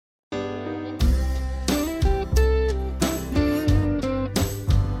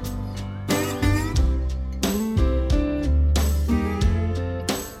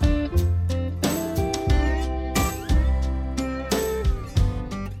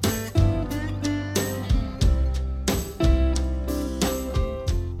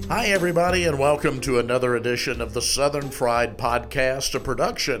Hi, everybody, and welcome to another edition of the Southern Fried Podcast, a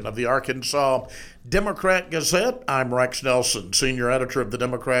production of the Arkansas Democrat Gazette. I'm Rex Nelson, senior editor of the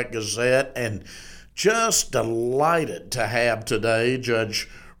Democrat Gazette, and just delighted to have today Judge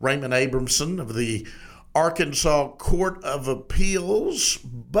Raymond Abramson of the Arkansas Court of Appeals,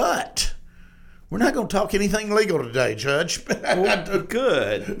 but we're not going to talk anything legal today, Judge.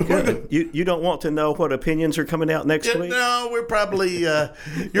 Good. You don't want to know what opinions are coming out next week? No, we're probably,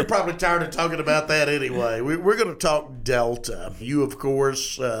 you're probably tired of talking about that anyway. We're going to talk Delta. You, of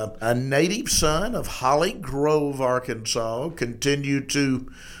course, a native son of Holly Grove, Arkansas, continue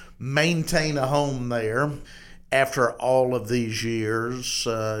to maintain a home there after all of these years.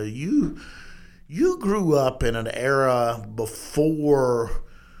 You grew up in an era before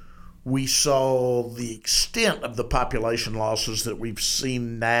we saw the extent of the population losses that we've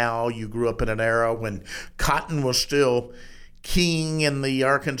seen now. You grew up in an era when cotton was still king in the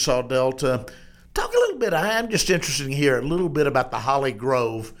Arkansas Delta. Talk a little bit, I'm just interested to hear a little bit about the Holly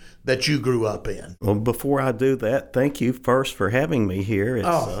Grove that you grew up in. Well, before I do that, thank you first for having me here.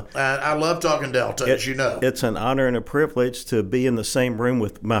 I love talking Delta, as you know. It's an honor and a privilege to be in the same room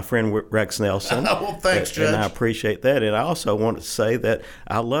with my friend Rex Nelson. Well, thanks, Judge. And I appreciate that. And I also want to say that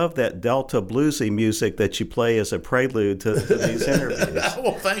I love that Delta bluesy music that you play as a prelude to these interviews.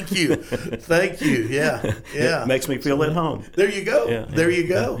 Well, thank you. Thank you. Yeah. It makes me feel at home. There you go. You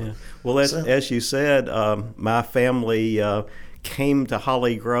go. Yeah. Well, as you said, my family came to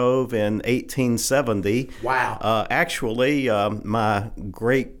Holly Grove in 1870. Wow. Actually, my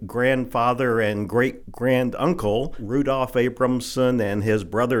great-grandfather and great-granduncle, Rudolph Abramson, and his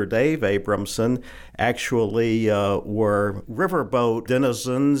brother Dave Abramson, actually were riverboat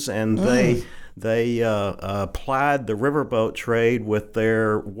denizens, and they plied the riverboat trade with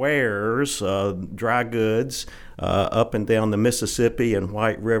their wares, dry goods, up and down the Mississippi and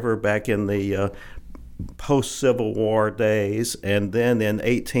White River back in the post-Civil War days. And then in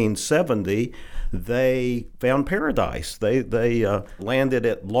 1870, they found paradise. They landed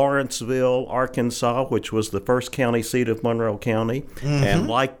at Lawrenceville, Arkansas, which was the first county seat of Monroe County, and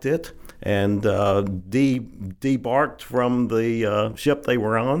liked it, and debarked from the ship they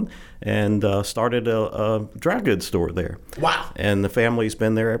were on and started a dry goods store there. Wow. And the family's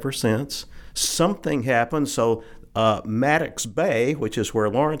been there ever since. Something happened, so Maddox Bay, which is where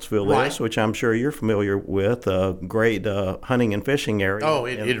Lawrenceville is, which I'm sure you're familiar with, a great hunting and fishing area. Oh,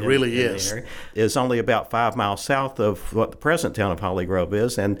 it really is. Is only about 5 miles south of what the present town of Holly Grove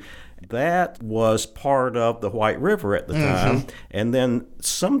is, and that was part of the White River at the time. And then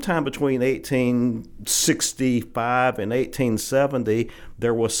sometime between 1865 and 1870,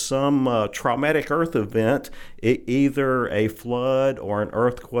 there was some traumatic earth event, either a flood or an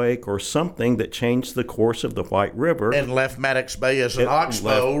earthquake or something that changed the course of the White River. And left Maddox Bay as an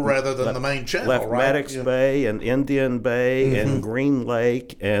oxbow rather than the main channel, left Maddox Bay and Indian Bay and Green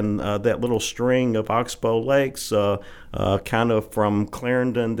Lake and that little string of oxbow lakes kind of from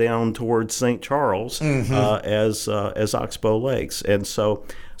Clarendon down towards St. Charles as oxbow lakes. And so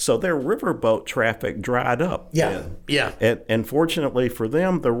their riverboat traffic dried up. Yeah. And fortunately for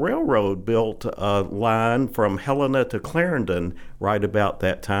them, the railroad built a line from Helena to Clarendon right about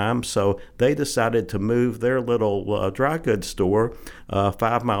that time. So they decided to move their little dry goods store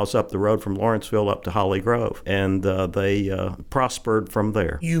 5 miles up the road from Lawrenceville up to Holly Grove. And they prospered from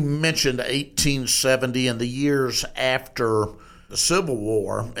there. You mentioned 1870 and the years after the Civil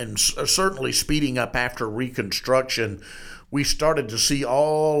War, and certainly speeding up after Reconstruction. We started to see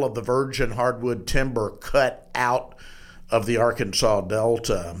all of the virgin hardwood timber cut out of the Arkansas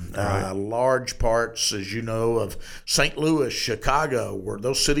Delta. Large parts, as you know, of St. Louis, Chicago, where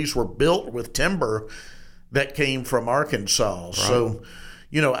those cities were built with timber that came from Arkansas. Right. So,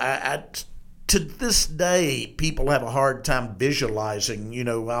 to this day, people have a hard time visualizing.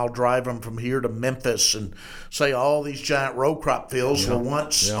 I'll drive them from here to Memphis and say all these giant row crop fields were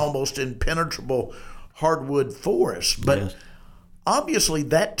once almost impenetrable hardwood forest. But obviously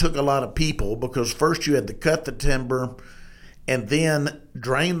that took a lot of people, because first you had to cut the timber and then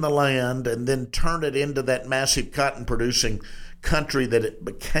drain the land and then turn it into that massive cotton producing country that it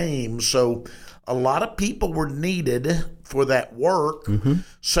became. So a lot of people were needed for that work.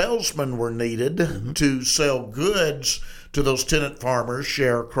 Salesmen were needed to sell goods to those tenant farmers,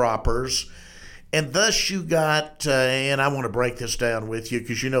 sharecroppers. And thus you got, and I want to break this down with you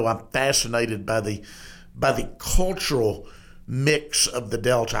because I'm fascinated by the cultural mix of the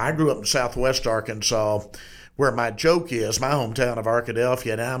Delta. I grew up in southwest Arkansas, where my joke is, my hometown of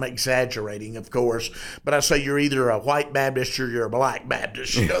Arkadelphia. Now I'm exaggerating, of course, but I say you're either a white Baptist or you're a black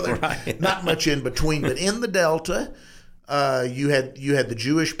Baptist. There's not much in between. But in the Delta, You had the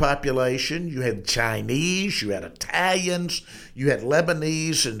Jewish population, you had Chinese, you had Italians, you had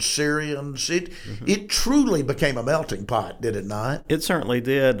Lebanese and Syrians. It truly became a melting pot, did it not? It certainly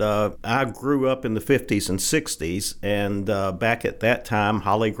did. I grew up in the 50s and 60s, and back at that time,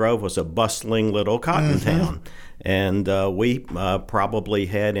 Holly Grove was a bustling little cotton town. And we probably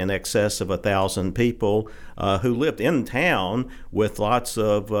had in excess of 1,000 people who lived in town with lots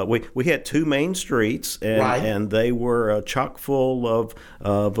of. We had two main streets, and they were chock full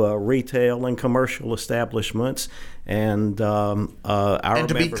of retail and commercial establishments. And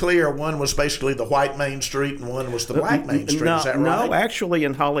to be clear, one was basically the white Main Street and one was the black Main Street. No, is that right? No, actually,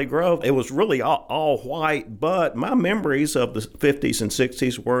 in Holly Grove, it was really all white. But my memories of the 50s and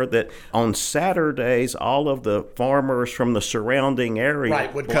 60s were that on Saturdays, all of the farmers from the surrounding area,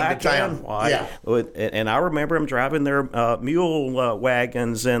 would come to town. And white, and I remember them driving their mule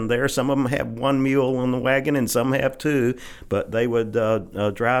wagons in there. Some of them have one mule in the wagon, and some have two. But they would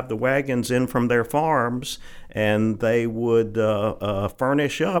drive the wagons in from their farms, and they would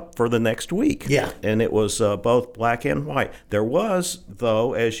furnish up for the next week. Yeah. And it was both black and white. There was,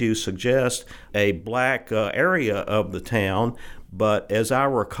 though, as you suggest, a black area of the town, but as I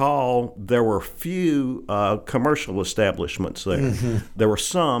recall, there were few commercial establishments there. There were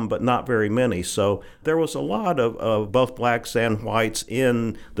some, but not very many. So there was a lot of both blacks and whites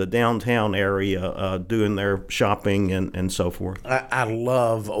in the downtown area doing their shopping and so forth. I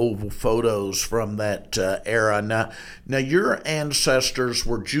love old photos from that era. Now, your ancestors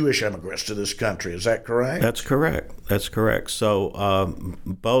were Jewish immigrants to this country. Is that correct? That's correct. So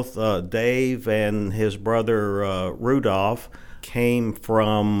both Dave and his brother Rudolph came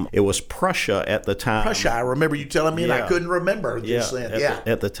from, it was Prussia at the time. Prussia, I remember you telling me, and I couldn't remember just then.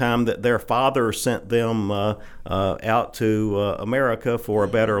 At the time that their father sent them out to America for a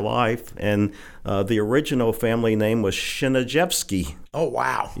better life, and the original family name was Shinajevsky. Oh,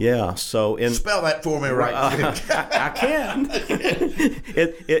 wow. Yeah, so spell that for me right I can.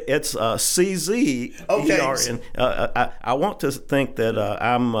 It's CZ. Okay. I want to think that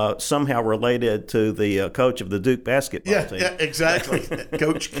I'm somehow related to the coach of the Duke basketball team. Yeah, exactly.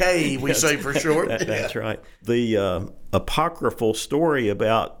 Coach K, we say for short. That's right. The apocryphal story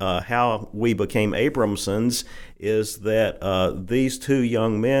about how we became Abramsons is that these two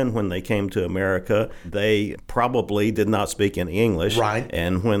young men, when they came to America, they probably did not speak any English. Right.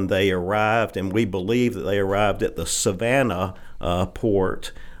 And when they arrived, and we believe that they arrived at the Savannah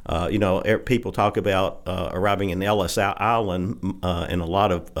port, people talk about arriving in Ellis Island, and a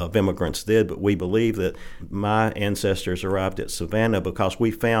lot of immigrants did, but we believe that my ancestors arrived at Savannah because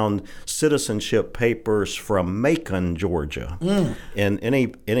we found citizenship papers from Macon, Georgia. In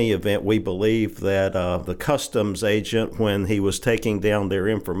any event, we believe that the customs agent, when he was taking down their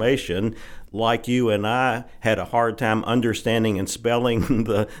information, like you and I, had a hard time understanding and spelling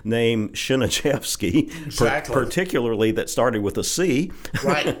the name Shinajevsky, particularly that started with a C.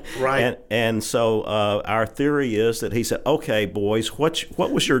 Right. And so our theory is that he said, "Okay, boys, what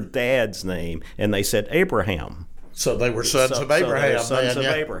was your dad's name?" And they said Abraham. So they were sons of Abraham.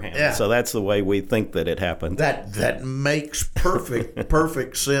 Abraham. Yeah. So that's the way we think that it happened. That makes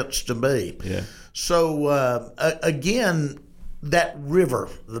perfect sense to me. Yeah. So again, that river,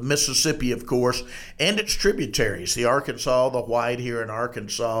 the Mississippi, of course, and its tributaries, the Arkansas, the White here in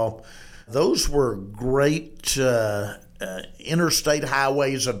Arkansas, those were great interstate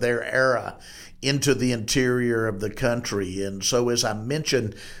highways of their era into the interior of the country. And so, as I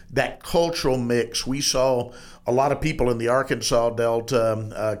mentioned, that cultural mix, we saw a lot of people in the Arkansas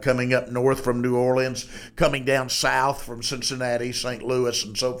Delta coming up north from New Orleans, coming down south from Cincinnati, St. Louis,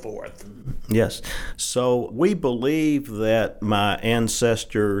 and so forth. Yes. So we believe that my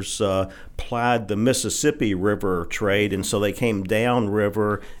ancestors plied the Mississippi River trade, and so they came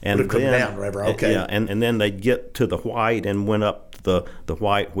downriver. Downriver, okay. Yeah, and then they'd get to the White and went up the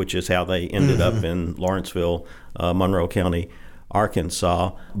White, which is how they ended up in Lawrenceville, Monroe County,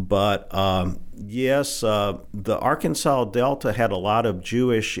 Arkansas. But yes, the Arkansas Delta had a lot of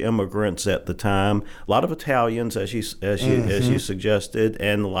Jewish immigrants at the time, a lot of Italians, as you suggested,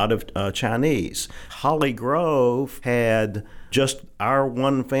 and a lot of Chinese. Holly Grove had just our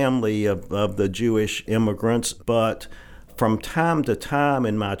one family of the Jewish immigrants, but from time to time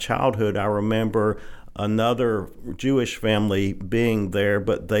in my childhood, I remember another Jewish family being there,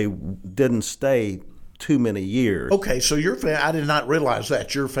 but they didn't stay too many years. Okay, so your I did not realize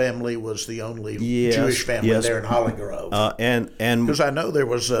that your family was the only Jewish family there in Holly Grove. And because I know there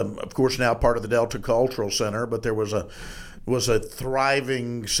was, of course, now part of the Delta Cultural Center, but there was was a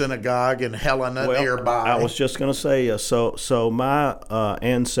thriving synagogue in Helena nearby. I was just going to say, so my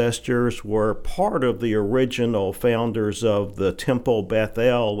ancestors were part of the original founders of the Temple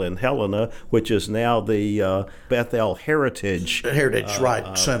Bethel in Helena, which is now the Bethel Heritage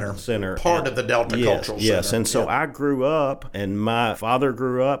Center. Part of the Delta Cultural Center. Yes, and so I grew up, and my father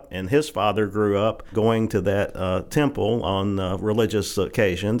grew up, and his father grew up going to that temple on religious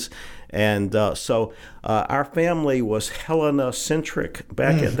occasions. And so our family was Helena-centric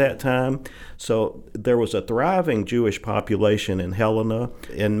back at that time. So there was a thriving Jewish population in Helena.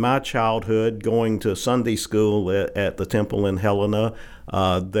 In my childhood, going to Sunday school at the temple in Helena,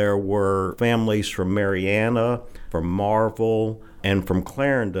 there were families from Marianna, from Marvel, and from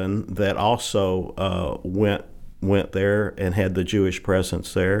Clarendon that also went there and had the Jewish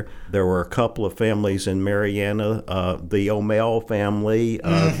presence there. There were a couple of families in Marianna, the O'Mell family,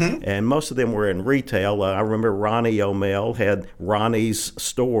 and most of them were in retail. I remember Ronnie O'Mell had Ronnie's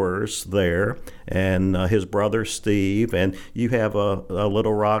stores there, and his brother Steve, and you have a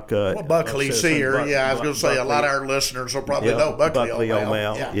Little Rock. Buckley's here. I was going to say a lot of our listeners will probably know Buckley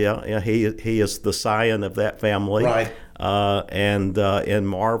O'Mell. Yeah, he is the scion of that family. Right. And in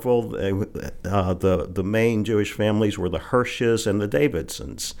Marvel, the main Jewish families were the Hirsches and the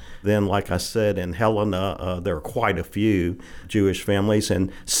Davidsons. Then, like I said, in Helena, there are quite a few Jewish families,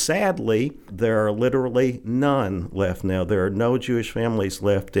 and sadly, there are literally none left now. There are no Jewish families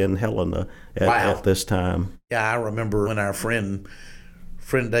left in Helena at this time. Yeah, I remember when our friend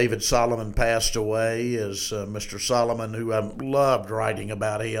David Solomon passed away, as Mr. Solomon, who I loved writing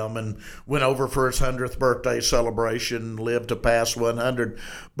about him, and went over for his 100th birthday celebration, lived to pass 100.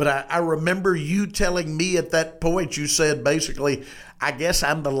 But I remember you telling me at that point, you said basically, I guess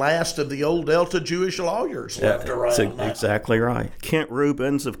I'm the last of the old Delta Jewish lawyers left around. Exactly right. Kent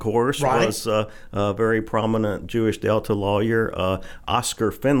Rubens, of course, was a very prominent Jewish Delta lawyer.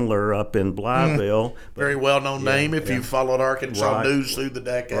 Oscar Findler up in Blytheville. Very well-known name if you followed Arkansas news through the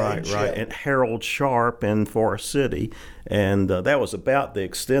decades. Right. And Harold Sharp in Forest City. And that was about the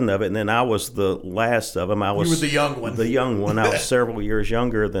extent of it. And then I was the last of them. You were the young one. The young one. I was several years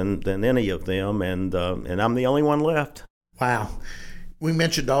younger than any of them, and I'm the only one left. Wow. We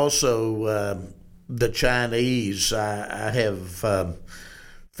mentioned also the Chinese. I have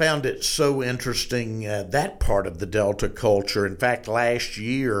found it so interesting, that part of the Delta culture. In fact, last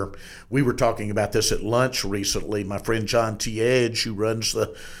year, we were talking about this at lunch recently. My friend John T. Edge, who runs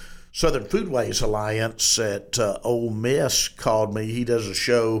the Southern Foodways Alliance at Ole Miss, called me. He does a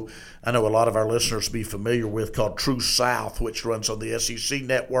show I know a lot of our listeners will be familiar with called True South, which runs on the SEC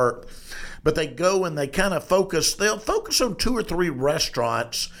network. But they go and they kind of they'll focus on 2 or 3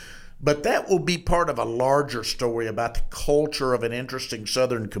 restaurants, but that will be part of a larger story about the culture of an interesting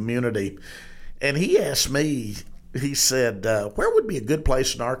Southern community. And he asked me, he said, where would be a good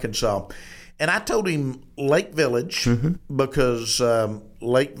place in Arkansas? And I told him Lake Village, because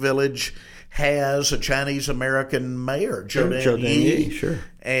Lake Village has a Chinese-American mayor, Joe Dan Yee. Sure.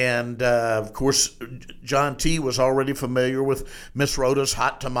 And, of course, John T. was already familiar with Miss Rhoda's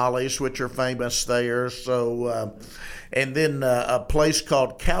hot tamales, which are famous there. So, and then a place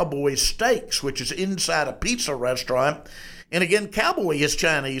called Cowboy Steaks, which is inside a pizza restaurant. And again, Cowboy is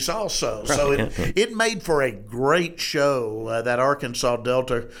Chinese also. So it made for a great show, that Arkansas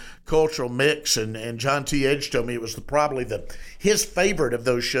Delta cultural mix. And John T. Edge told me it was probably his favorite of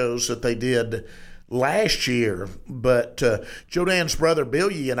those shows that they did last year. But Joe Dan's brother Bill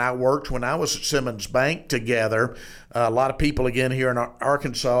Yee and I worked when I was at Simmons Bank together. A lot of people, again, here in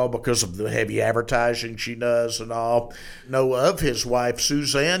Arkansas, because of the heavy advertising she does and all, know of his wife,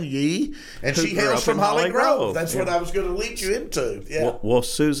 Suzanne Yee, and she hails from Holly Grove. That's what I was going to lead you into. Yeah. Well,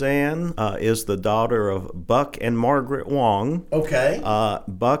 Suzanne is the daughter of Buck and Margaret Wong. Okay.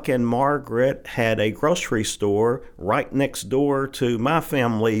 Buck and Margaret had a grocery store right next door to my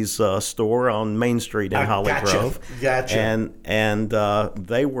family's store on Main Street in Holly Grove. Gotcha. And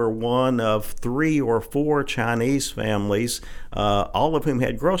they were one of 3 or 4 Chinese families, all of whom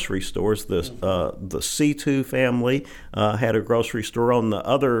had grocery stores. The C2 family had a grocery store on the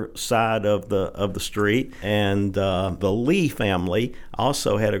other side of the street, and the Lee family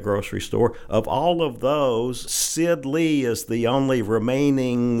also had a grocery store. Of all of those, Sid Lee is the only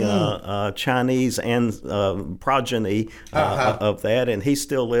remaining Chinese and progeny of that, and he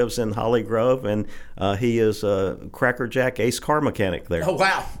still lives in Holly Grove, and he is a Cracker Jack ace car mechanic there. Oh,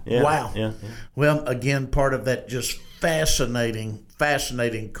 wow. Yeah, wow. Yeah. Well, again, part of that just fascinating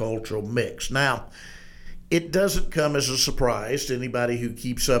cultural mix. Now, it doesn't come as a surprise to anybody who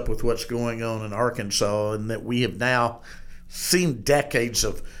keeps up with what's going on in Arkansas, and that we have now seen decades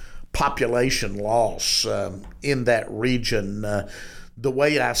of population loss in that region. The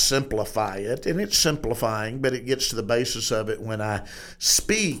way I simplify it, and it's simplifying, but it gets to the basis of it when I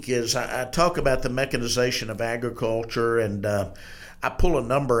speak, is I talk about the mechanization of agriculture, and I pull a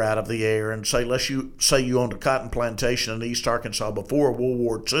number out of the air and say, say you owned a cotton plantation in East Arkansas before World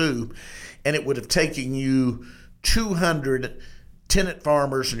War II, and it would have taken you 200 tenant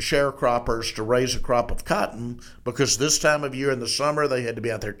farmers and sharecroppers to raise a crop of cotton, because this time of year in the summer they had to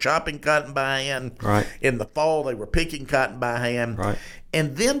be out there chopping cotton by hand. Right. In the fall they were picking cotton by hand. Right.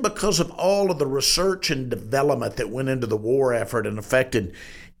 And then because of all of the research and development that went into the war effort and affected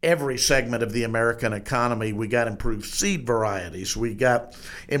every segment of the American economy, we got improved seed varieties, we got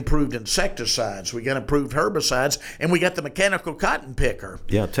improved insecticides, we got improved herbicides, and we got the mechanical cotton picker.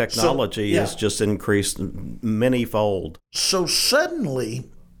 Yeah, technology has just increased many-fold. So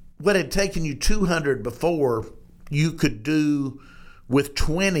suddenly, what had taken you 200 before, you could do with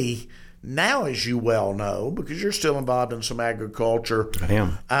 20 now, as you well know, because you're still involved in some agriculture. I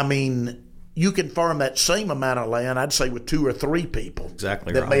am. I mean, you can farm that same amount of land, I'd say, with 2 or 3 people.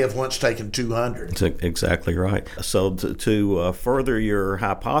 Exactly that right. may have once taken 200. That's exactly right. So to further your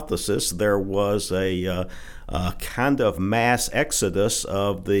hypothesis, there was a kind of mass exodus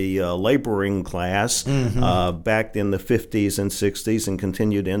of the laboring class back in the 50s and 60s and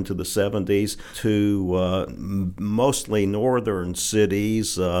continued into the 70s to mostly northern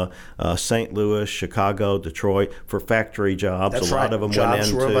cities, St. Louis, Chicago, Detroit, for factory jobs. That's a lot right. of them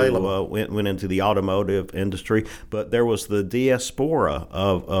Jobs went into the automotive industry, but there was the diaspora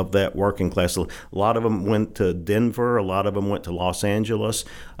of that working class. A lot of them went to Denver. A lot of them went to Los Angeles.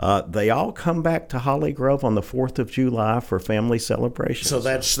 They all come back to Holly Grove on the 4th of July for family celebrations. So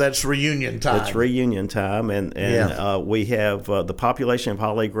that's reunion time. It's reunion time, and we have the population of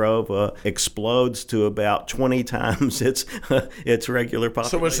Holly Grove explodes to about 20 times its regular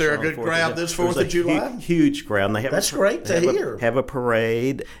population. So was there a good crowd this 4th of July? Huge crowd. And they have That's great to hear. Have a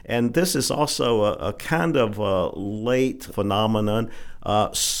parade, and this is also a kind of a late phenomenon.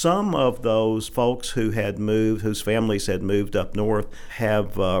 Some of those folks who had moved, whose families had moved up north,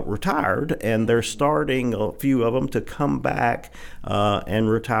 have retired, and they're starting, a few of them, to come back and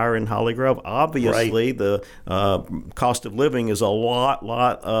retire in Holly Grove. Obviously, the cost of living is a lot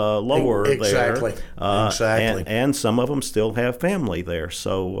lower exactly. there. Exactly. And some of them still have family there.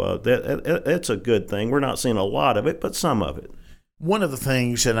 So it's a good thing. We're not seeing a lot of it, but some of it. One of the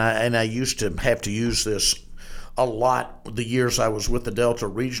things, and I used to have to use this a lot the years I was with the Delta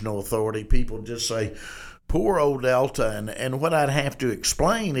Regional Authority, people just say, poor old Delta. And what I'd have to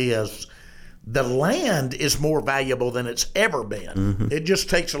explain is the land is more valuable than it's ever been. Mm-hmm. It just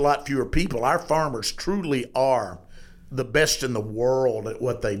takes a lot fewer people. Our farmers truly are the best in the world at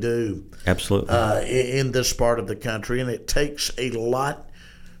what they do. Absolutely. In this part of the country. And it takes a lot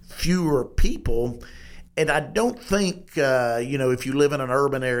fewer people. And I don't think, if you live in an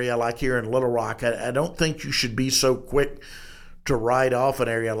urban area like here in Little Rock, I don't think you should be so quick to write off an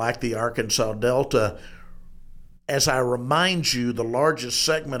area like the Arkansas Delta. As I remind you, the largest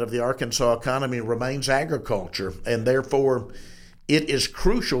segment of the Arkansas economy remains agriculture, and therefore it is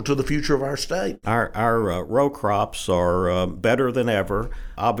crucial to the future of our state. Our row crops are better than ever.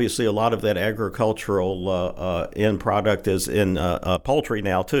 Obviously, a lot of that agricultural end product is in poultry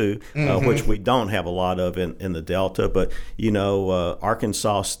now, too, which we don't have a lot of in the Delta. But,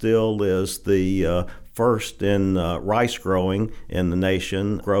 Arkansas still is the first in rice growing in the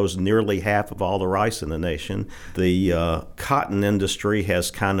nation, grows nearly half of all the rice in the nation. The cotton industry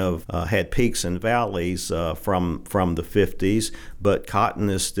has kind of had peaks and valleys from the 50s, but cotton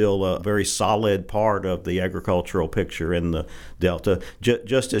is still a very solid part of the agricultural picture in the Delta.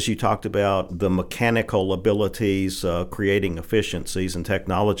 Just as you talked about the mechanical abilities creating efficiencies and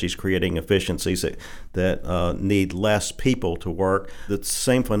technologies creating efficiencies that need less people to work, the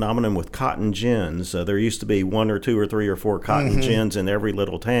same phenomenon with cotton gins. There used to be 1 or 2 or 3 or 4 cotton gins in every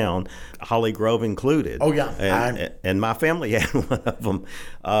little town, Holly Grove included. Oh, yeah. And my family had one of them.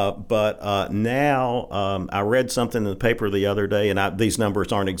 But now I read something in the paper the other day, and these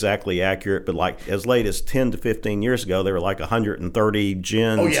numbers aren't exactly accurate, but like as late as 10 to 15 years ago, there were like 130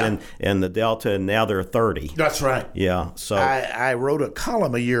 gins in the Delta, and now there are 30. That's right. Yeah. So I wrote a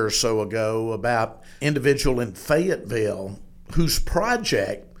column a year or so ago about an individual in Fayetteville whose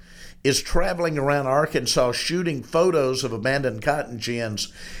project is traveling around Arkansas shooting photos of abandoned cotton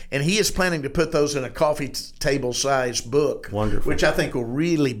gins, and he is planning to put those in a coffee table size book. Wonderful. Which I think will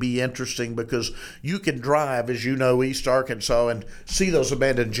really be interesting, because you can drive, as you know, East Arkansas and see those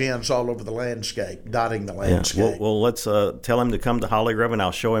abandoned gins all over the landscape, dotting the landscape. Well, let's tell him to come to Holly Grove, and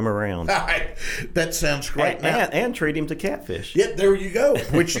I'll show him around. All right. That sounds great. And treat him to catfish. Yeah, there you go,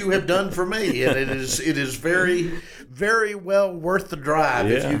 which you have done for me, and it is very, very well worth the drive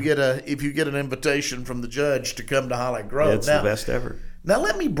if you get an invitation from the judge to come to Holly Grove. It's the best ever. Now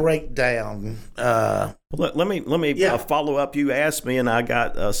let me break down. Let me follow up. You asked me, and I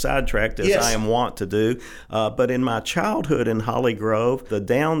got sidetracked, as I am wont to do. But in my childhood in Holly Grove, the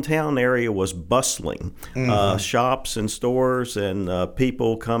downtown area was bustling. Shops and stores and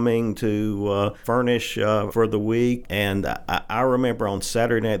people coming to furnish for the week. And I remember on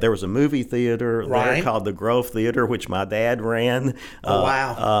Saturday night, there was a movie theater there called the Grove Theater, which my dad ran.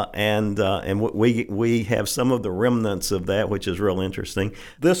 Wow. And we have some of the remnants of that, which is real interesting.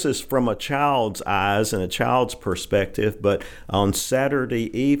 This is from a child's eyes and a child's perspective, but on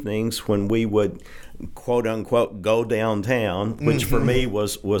Saturday evenings when we would quote unquote go downtown, which for me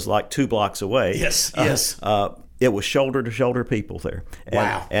was like 2 blocks away. Yes. It was shoulder to shoulder people there.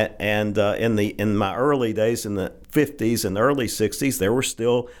 Wow. And in my early days in the 50s and early 60s, there were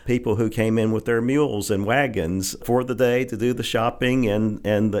still people who came in with their mules and wagons for the day to do the shopping and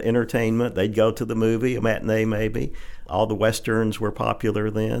the entertainment. They'd go to the movie, a matinee maybe. All the Westerns were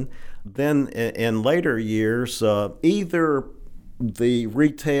popular then. Then in later years, either the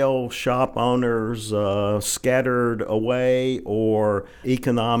retail shop owners scattered away, or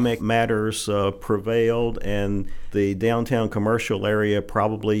economic matters prevailed, and the downtown commercial area,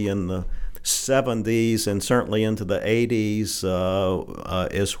 probably in the 70s and certainly into the 80s,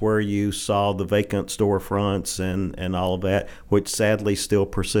 is where you saw the vacant storefronts and all of that, which sadly still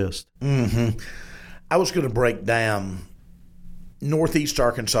persist. I was going to break down Northeast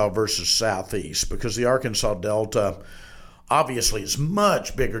Arkansas versus Southeast, because the Arkansas Delta obviously is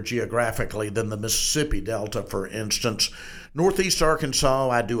much bigger geographically than the Mississippi Delta, for instance. Northeast Arkansas,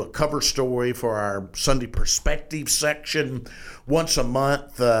 I do a cover story for our Sunday Perspective section once a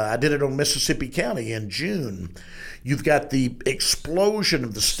month. I did it on Mississippi County in June. You've got the explosion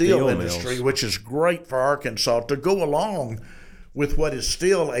of the steel industry, mills, which is great for Arkansas, to go along with what is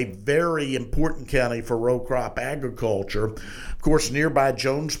still a very important county for row crop agriculture. Of course, nearby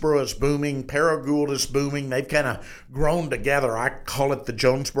Jonesboro is booming. Paragould is booming. They've kind of grown together. I call it the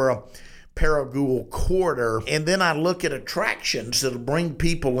Jonesboro Paragould corridor. And then I look at attractions that'll bring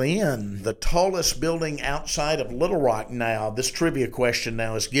people in. The tallest building outside of Little Rock now, this trivia question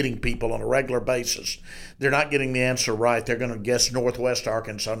now is getting people on a regular basis. They're not getting the answer right. They're going to guess Northwest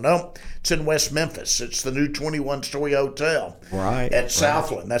Arkansas. No, it's in West Memphis. It's the new 21-story hotel at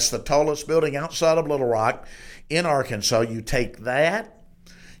Southland. That's the tallest building outside of Little Rock in Arkansas. You take that,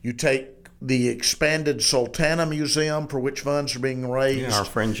 you take the expanded Sultana Museum, for which funds are being raised. Yeah, our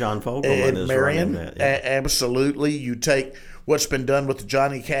friend John Fogelman is running that. Yeah. Absolutely. You take what's been done with the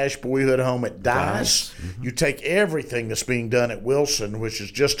Johnny Cash Boyhood Home at Dice. You take everything that's being done at Wilson, which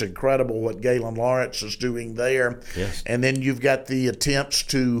is just incredible what Galen Lawrence is doing there. Yes. And then you've got the attempts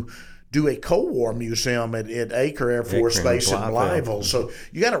to do a Cold War museum at Acre Air Force Base in Blytheville. So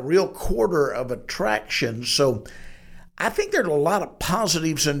you got a real quarter of attractions. So I think there are a lot of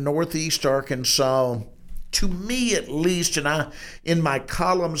positives in Northeast Arkansas, to me at least, and in my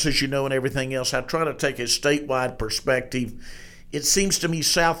columns, as you know, and everything else, I try to take a statewide perspective. It seems to me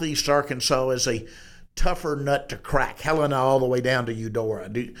Southeast Arkansas is a tougher nut to crack, Helena all the way down to Eudora.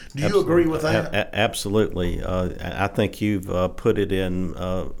 Do you agree with that? Absolutely. I think you've put it in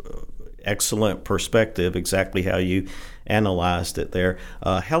excellent perspective, exactly how you analyzed it there.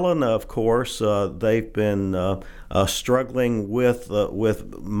 Helena, of course, they've been struggling with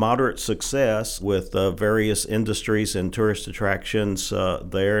moderate success with various industries and tourist attractions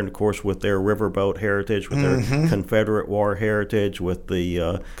there, and of course with their riverboat heritage, with their Confederate War heritage, with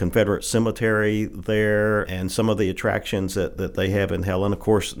the Confederate Cemetery there, and some of the attractions that they have in Helena. Of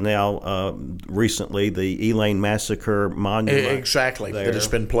course, now recently the Elaine Massacre Monument. Exactly, there, that has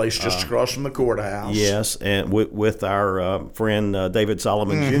been placed just across from the courthouse. Yes, and with our friend David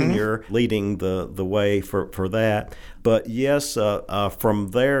Solomon Jr. leading the way for that. But yes, from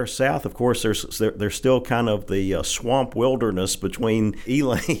there south, of course, there's still kind of the swamp wilderness between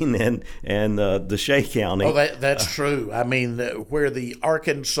Elaine and DeShay County. Oh, that's true. I mean, where the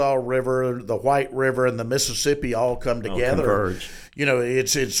Arkansas River, the White River, and the Mississippi all come together. Converge. You know,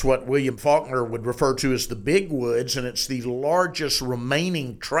 it's what William Faulkner would refer to as the Big Woods, and it's the largest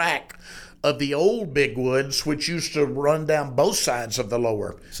remaining tract of the old big woods, which used to run down both sides of the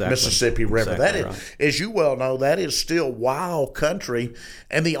lower Mississippi River. That is, as you well know, that is still wild country,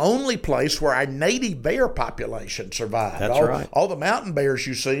 and the only place where our native bear population survived. That's right. All the mountain bears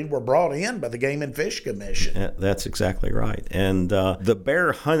you see were brought in by the Game and Fish Commission. That's exactly right. And the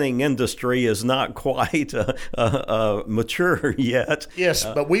bear hunting industry is not quite mature yet. Yes,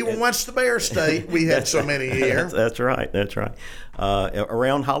 but we were once the bear state. We had so many here. That's right.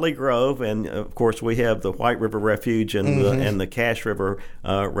 Around Holly Grove, and of course we have the White River Refuge and the Cache River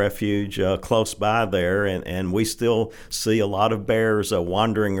Refuge close by there, and we still see a lot of bears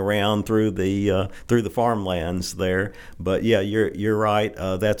wandering around through the farmlands there. But yeah, you're right.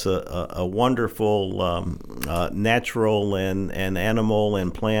 That's a wonderful natural and animal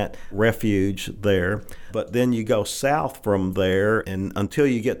and plant refuge there. But then you go south from there, and until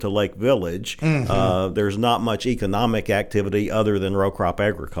you get to Lake Village, there's not much economic activity other than row crop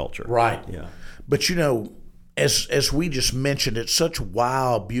agriculture. Right. Yeah. But as we just mentioned, it's such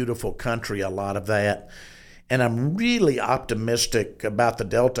wild, beautiful country, a lot of that. And I'm really optimistic about the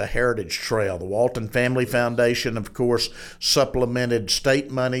Delta Heritage Trail. The Walton Family Foundation, of course, supplemented state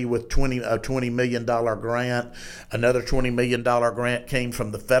money with a $20 million grant. Another $20 million grant came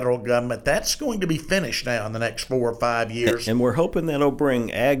from the federal government. That's going to be finished now in the next 4 or 5 years. And we're hoping that'll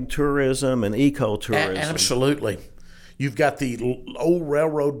bring ag tourism and ecotourism. Absolutely. You've got the old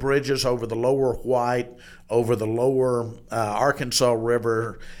railroad bridges over the lower White, over the lower Arkansas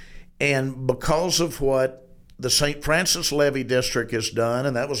River. And because of what the St. Francis Levee District has done,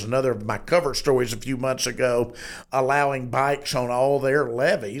 and that was another of my cover stories a few months ago, allowing bikes on all their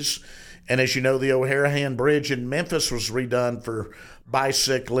levees. And as you know, the O'Harahan Bridge in Memphis was redone for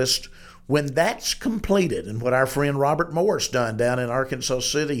bicyclists. When that's completed, and what our friend Robert Moore's done down in Arkansas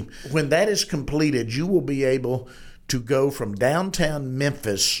City, when that is completed, you will be able to go from downtown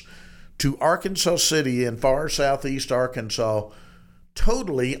Memphis to Arkansas City in far southeast Arkansas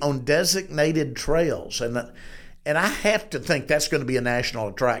totally on designated trails. And I have to think that's going to be a national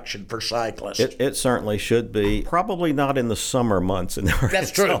attraction for cyclists. It certainly should be. Probably not in the summer months in the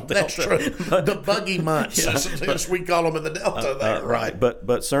Arkansas That's true. The buggy months, as we call them in the Delta there. Right.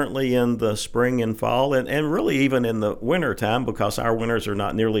 But certainly in the spring and fall, and really even in the winter time, because our winters are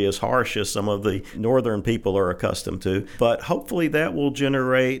not nearly as harsh as some of the northern people are accustomed to. But hopefully that will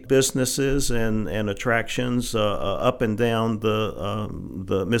generate businesses and attractions up and down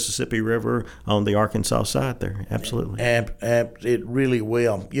the Mississippi River on the Arkansas side there. Absolutely. It really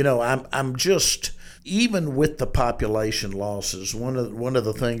will. You know, I'm just, even with the population losses, one of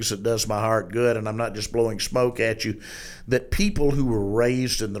the things that does my heart good, and I'm not just blowing smoke at you, that people who were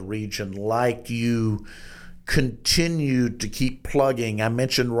raised in the region like you continue to keep plugging. I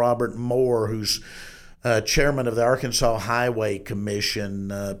mentioned Robert Moore, who's chairman of the Arkansas Highway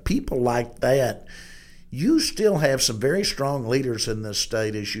Commission. People like that. You still have some very strong leaders in this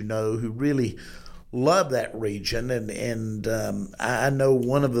state, as you know, who really love that region, and I know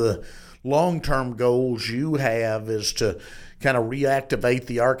one of the long-term goals you have is to kind of reactivate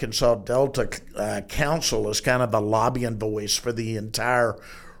the Arkansas Delta Council as kind of a lobbying voice for the entire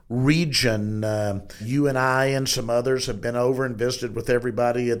region. You and I and some others have been over and visited with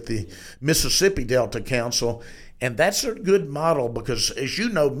everybody at the Mississippi Delta Council. And that's a good model because, as you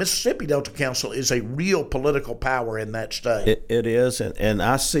know, Mississippi Delta Council is a real political power in that state. It is, and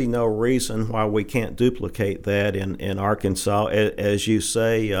I see no reason why we can't duplicate that in Arkansas. As you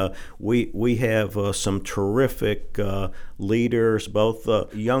say, we have some terrific leaders,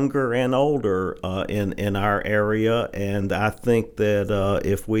 both younger and older, in our area, and I think that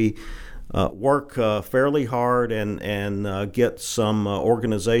if we work fairly hard and get some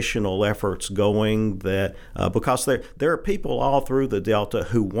organizational efforts going, that because there are people all through the Delta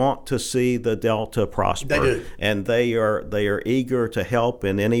who want to see the Delta prosper. They do. And they are eager to help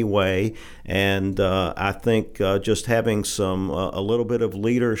in any way. And I think just having a little bit of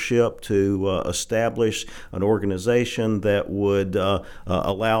leadership to establish an organization that would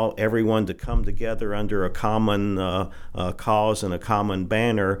allow everyone to come together under a common cause and a common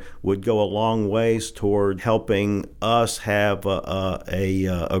banner would go a long ways toward helping us have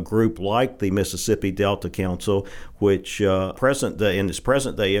a group like the Mississippi Delta Council, which in its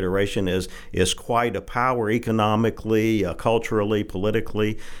present day iteration is quite a power economically, culturally,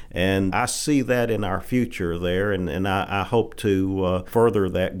 politically, and I see that in our future there, and I hope to further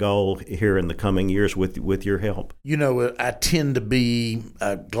that goal here in the coming years with your help. You know, I tend to be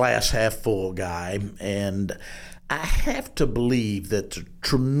a glass half full guy, and I have to believe that the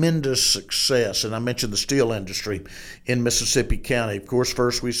tremendous success, and I mentioned the steel industry in Mississippi County. Of course,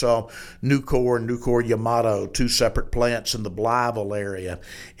 first we saw Nucor and Nucor Yamato, two separate plants in the Blytheville area,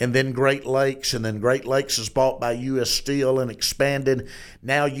 and then Great Lakes, and then Great Lakes is bought by U.S. Steel and expanded.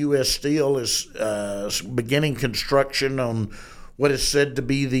 Now U.S. Steel is beginning construction on what is said to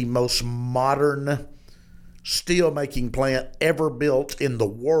be the most modern steel-making plant ever built in the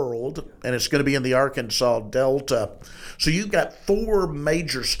world, and it's going to be in the Arkansas Delta. So you've got 4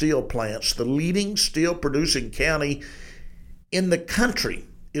 major steel plants. The leading steel-producing county in the country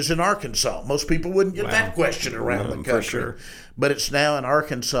is in Arkansas. Most people wouldn't get that question around the country, sure. But it's now in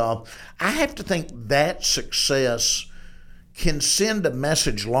Arkansas. I have to think that success can send a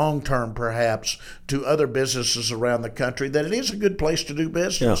message long-term, perhaps, to other businesses around the country that it is a good place to do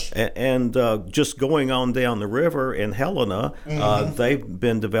business. Yeah. And just going on down the river in Helena, they've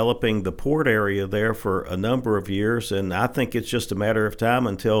been developing the port area there for a number of years, and I think it's just a matter of time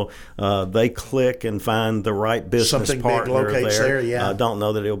until they click and find the right business Something partner big locates there, yeah. I don't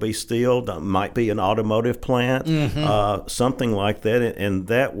know that it'll be steel, might be an automotive plant, something like that, and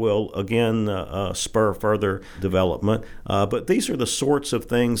that will, again, spur further development. But these are the sorts of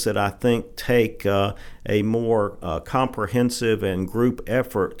things that I think take a more comprehensive and group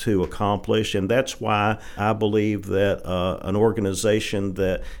effort to accomplish, and that's why I believe that an organization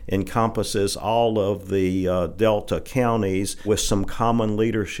that encompasses all of the Delta counties with some common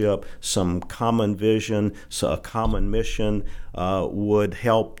leadership, some common vision, a common mission would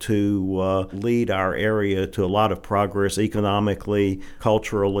help to lead our area to a lot of progress economically,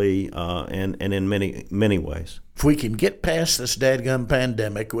 culturally, and in many ways. If we can get past this dadgum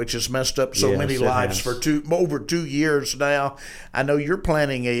pandemic, which has messed up so many lives for over 2 years now, I know you're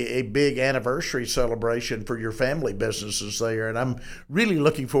planning a big anniversary celebration for your family businesses there, and I'm really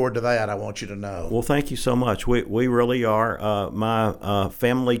looking forward to that, I want you to know. Well, thank you so much. We really are. My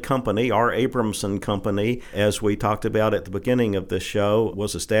family company, our Abramson Company, as we talked about at the beginning of this show,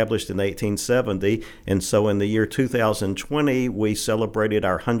 was established in 1870, and so in the year 2020, we celebrated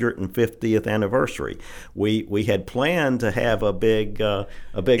our 150th anniversary. We had planned to have a big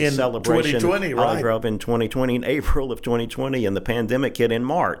in celebration 2020, right? In 2020, in April of 2020, and the pandemic hit in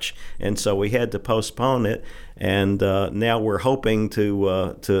March, and so we had to postpone it. And now we're hoping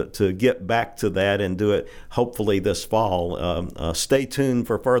to get back to that and do it hopefully this fall. Stay tuned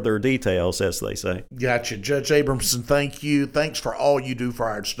for further details, as they say. Gotcha. Judge Abramson, thank you. Thanks for all you do for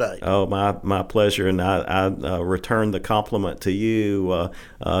our state. Oh, my pleasure, and I return the compliment to you.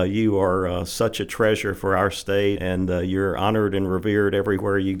 You are such a treasure for our state, and you're honored and revered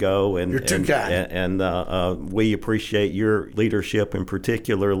everywhere you go. And you're too kind. And we appreciate your leadership, and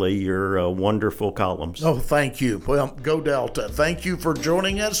particularly your wonderful columns. Oh, thank you. Well, go Delta. Thank you for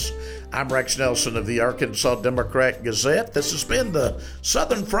joining us. I'm Rex Nelson of the Arkansas Democrat-Gazette. This has been the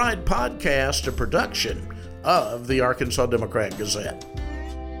Southern Fried Podcast, a production of the Arkansas Democrat-Gazette.